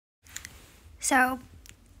So,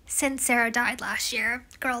 since Sarah died last year,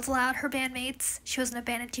 Girls Aloud, her bandmates, she was in a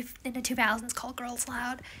band in the 2000s called Girls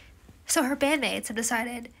Aloud. So her bandmates have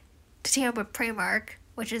decided to team up with Primark,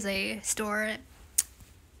 which is a store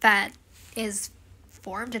that is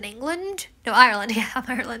formed in England? No, Ireland. Yeah,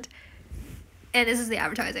 Ireland. And this is the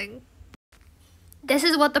advertising. This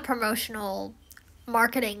is what the promotional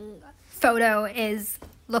marketing photo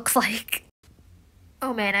looks like.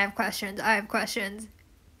 Oh man, I have questions.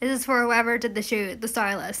 This is for whoever did the shoot, the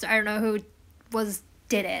stylist. I don't know who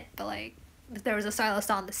did it, but like, if there was a stylist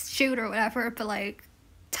on the shoot or whatever, but like,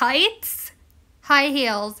 tights, high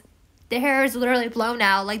heels, the hair is literally blown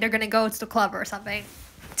out, like they're gonna go to the club or something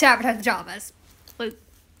to advertise pajamas. Like,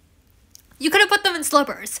 you could have put them in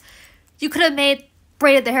slippers. You could have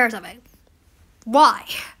braided the hair or something. Why?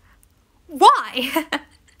 Why?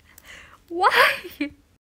 Why?